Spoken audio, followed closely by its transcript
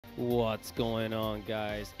What's going on,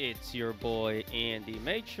 guys? It's your boy Andy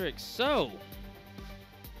Matrix. Do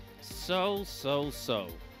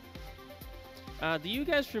you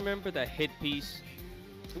guys remember that hit piece?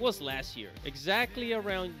 It was last year, exactly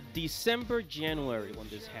around December, January when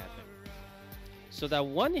this happened. So that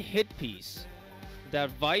one hit piece,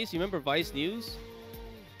 that Vice, you remember Vice News?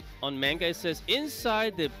 On Manga, it says,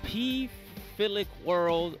 inside the pedophilic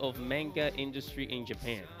world of manga industry in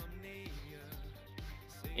Japan.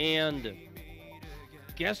 And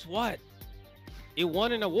guess what? It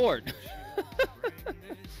won an award.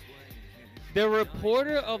 The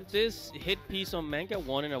reporter of this hit piece on Manga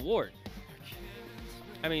won an award.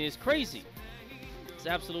 I mean, it's crazy. It's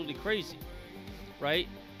absolutely crazy, right?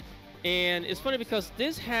 And it's funny because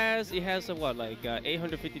it has a what, like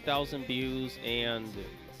 850,000 views, and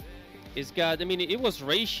it's got, I mean, it was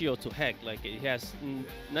ratio to heck. Like, it has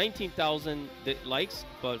 19,000 likes,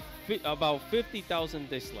 but about 50,000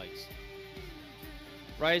 dislikes.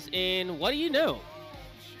 Right? And what do you know?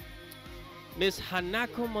 Miss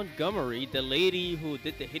Hanako Montgomery, the lady who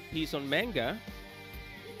did the hit piece on Manga,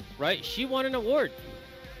 right? She won an award.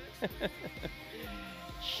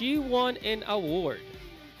 She won an award.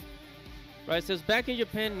 Right? It says, back in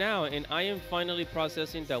Japan now, and I am finally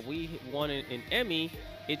processing that we won an Emmy.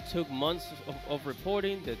 It took months of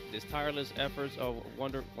reporting, this tireless efforts of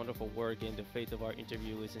wonderful work, and the faith of our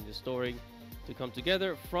interviewers in the story to come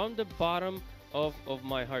together from the bottom of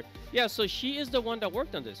my heart. Yeah, so she is the one that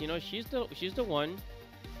worked on this. You know, she's the one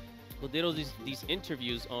who did all these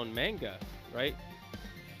interviews on Manga, right?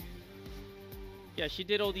 Yeah, she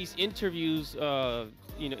did all these interviews, you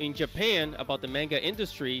know, in Japan about the manga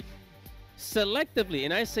industry, selectively,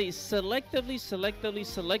 and I say selectively,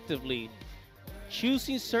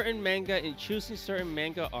 choosing certain manga and choosing certain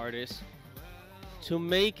manga artists to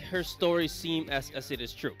make her story seem as it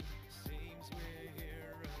is true.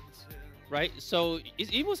 Right? So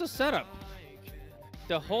it was a setup.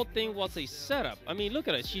 The whole thing was a setup. I mean, look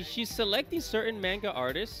at it. She's selecting certain manga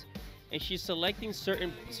artists, and she's selecting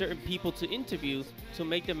certain people to interview to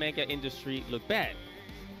make the manga industry look bad.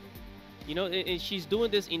 You know, and she's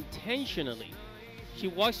doing this intentionally. She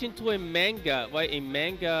walks into a manga, right, a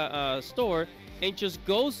manga store, and just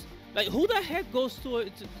goes, like, who the heck goes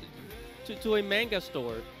to a manga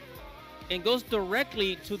store and goes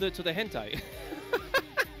directly to the hentai?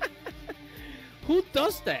 Who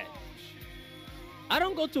does that? I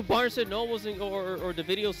don't go to Barnes and Nobles or the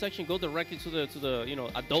video section, go directly to the you know,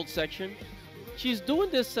 adult section. She's doing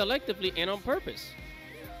this selectively and on purpose.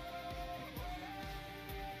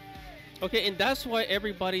 Okay, and that's why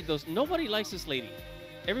nobody likes this lady.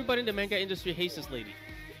 Everybody in the manga industry hates this lady.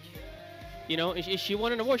 You know, and she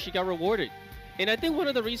won an award. She got rewarded. And I think one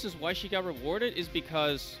of the reasons why she got rewarded is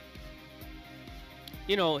because,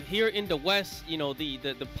 you know, here in the West, you know,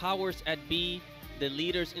 the powers at be, the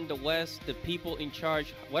leaders in the West, the people in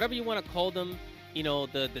charge, whatever you want to call them, you know,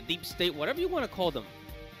 the deep state, whatever you want to call them,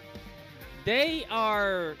 they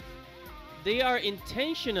are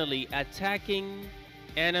intentionally attacking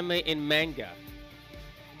anime and manga,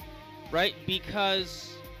 right? Because,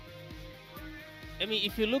 I mean,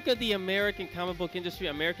 if you look at the American comic book industry,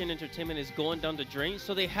 American entertainment is going down the drain.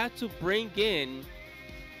 So they had to bring in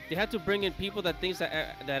people that things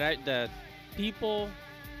that people,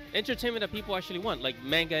 entertainment that people actually want, like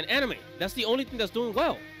manga and anime. That's the only thing that's doing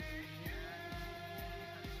well,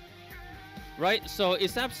 right? So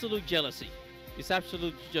it's absolute jealousy. It's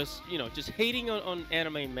absolute just, you know, just hating on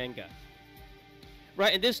anime and manga.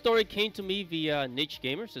 Right, and this story came to me via Niche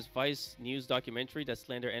Gamers, this Vice News documentary that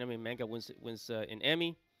slander anime and manga wins an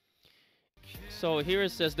Emmy. So here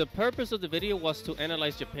it says, the purpose of the video was to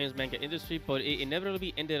analyze Japan's manga industry, but it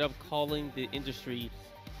inevitably ended up calling the industry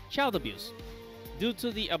child abuse due to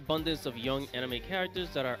the abundance of young anime characters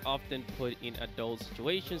that are often put in adult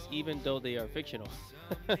situations, even though they are fictional.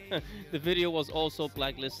 The video was also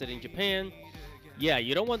blacklisted in Japan. Yeah,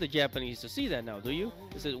 you don't want the Japanese to see that now, do you?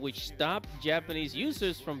 It says, which stopped Japanese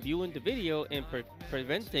users from viewing the video and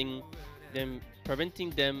preventing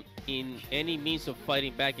them in any means of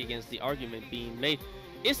fighting back against the argument being made.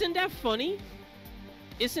 Isn't that funny?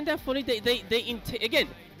 Isn't that funny? Again,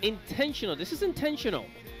 intentional. This is intentional.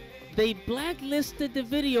 They blacklisted the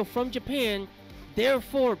video from Japan.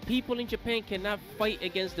 Therefore, people in Japan cannot fight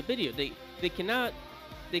against the video. They cannot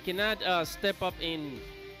step up and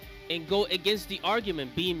go against the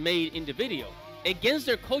argument being made in the video, against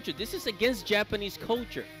their culture. This is against Japanese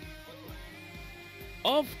culture.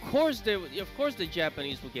 Of course the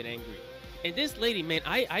Japanese will get angry. And this lady, man,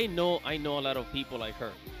 I know a lot of people like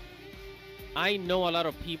her. I know a lot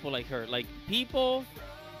of people like her, like people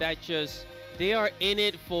that just They are in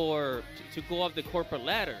it for to go up the corporate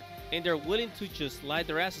ladder, and they're willing to just lie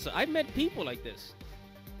their asses up. I've met people like this.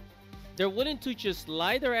 They're willing to just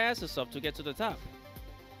lie their asses up to get to the top.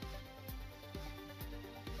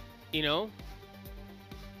 You know?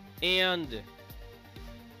 And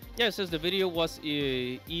yeah, it says the video was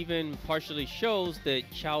even partially shows the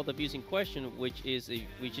child abuse in question, which is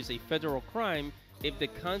a federal crime if the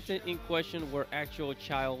content in question were actual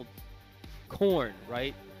child porn,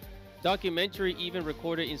 right? Documentary even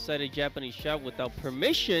recorded inside a Japanese shop without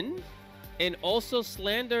permission, and also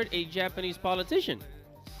slandered a Japanese politician.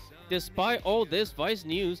 Despite all this, Vice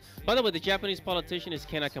News, by the way, the Japanese politician is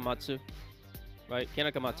Ken Akamatsu, right?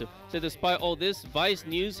 Ken Akamatsu. So despite all this, Vice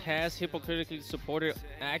News has hypocritically supported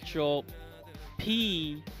actual,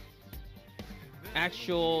 you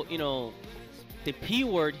know, the P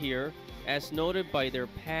word here, as noted by their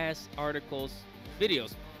past articles,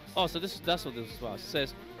 videos. Oh, so that's what this is about. It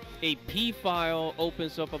says a P file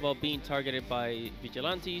opens up about being targeted by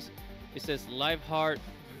vigilantes. It says life's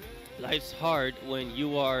hard when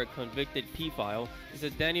you are convicted P file. It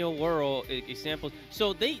says Daniel Worrell examples.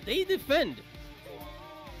 So they defend.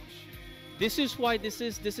 This is why this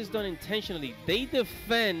is done intentionally. They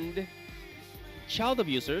defend child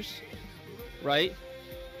abusers, right?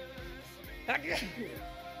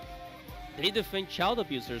 They defend child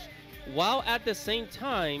abusers while at the same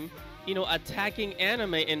time, you know, attacking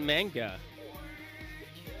anime and manga,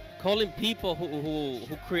 calling people who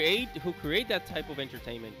create that type of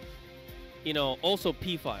entertainment, you know, also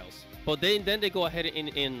P-files. But then they go ahead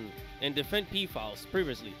and defend P-files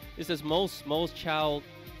previously. It says most child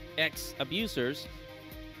X abusers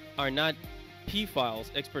are not P-files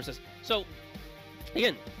experts. So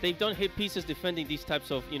again, they've done hit pieces defending these types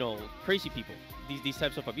of, you know, crazy people, these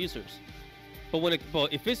types of abusers.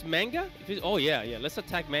 But if it's manga, oh yeah, let's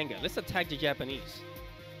attack manga. Let's attack the Japanese.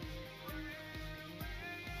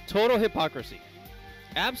 Total hypocrisy.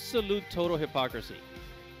 Absolute total hypocrisy.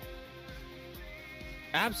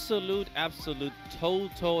 Absolute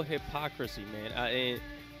total hypocrisy, man.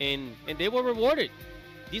 And they were rewarded.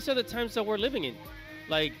 These are the times that we're living in.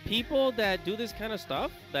 Like, people that do this kind of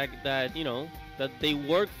stuff, that you know, that they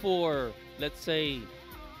work for, let's say,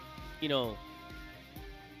 you know,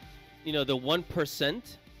 the 1%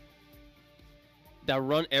 that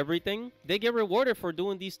run everything, they get rewarded for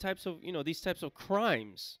doing these types of, you know, these types of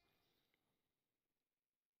crimes.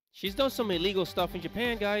 She's done some illegal stuff in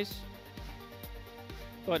Japan, guys.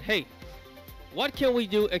 But hey, what can we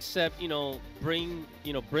do except, you know, bring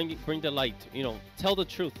the light, you know, tell the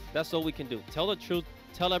truth. That's all we can do. Tell the truth,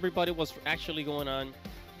 tell everybody what's actually going on,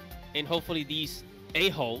 and hopefully these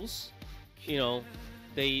a-holes, you know,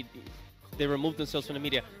 they remove themselves from the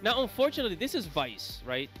media. Now, unfortunately, this is Vice,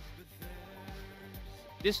 right?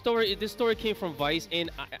 This story came from Vice, and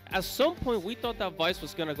at some point we thought that Vice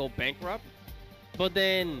was gonna go bankrupt, but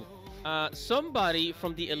then somebody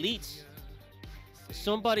from the elites,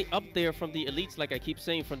 somebody up there from the elites, like I keep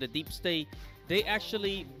saying, from the deep state, they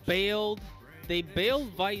actually bailed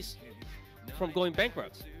Vice from going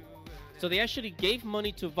bankrupt. So they actually gave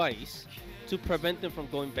money to Vice to prevent them from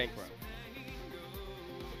going bankrupt.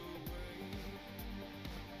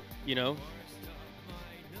 You know,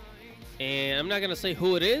 and I'm not gonna say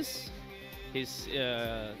who it is. His,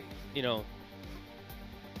 you know,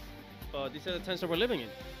 these are the times that we're living in.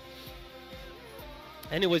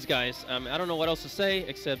 Anyways, guys, I don't know what else to say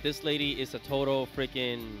except this lady is a total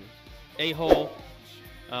freaking a-hole.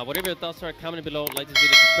 Whatever your thoughts are, comment below, like this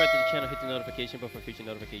video, subscribe to the channel, hit the notification bell for future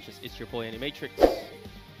notifications. It's your boy Animatrix.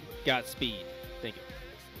 Godspeed. Thank you.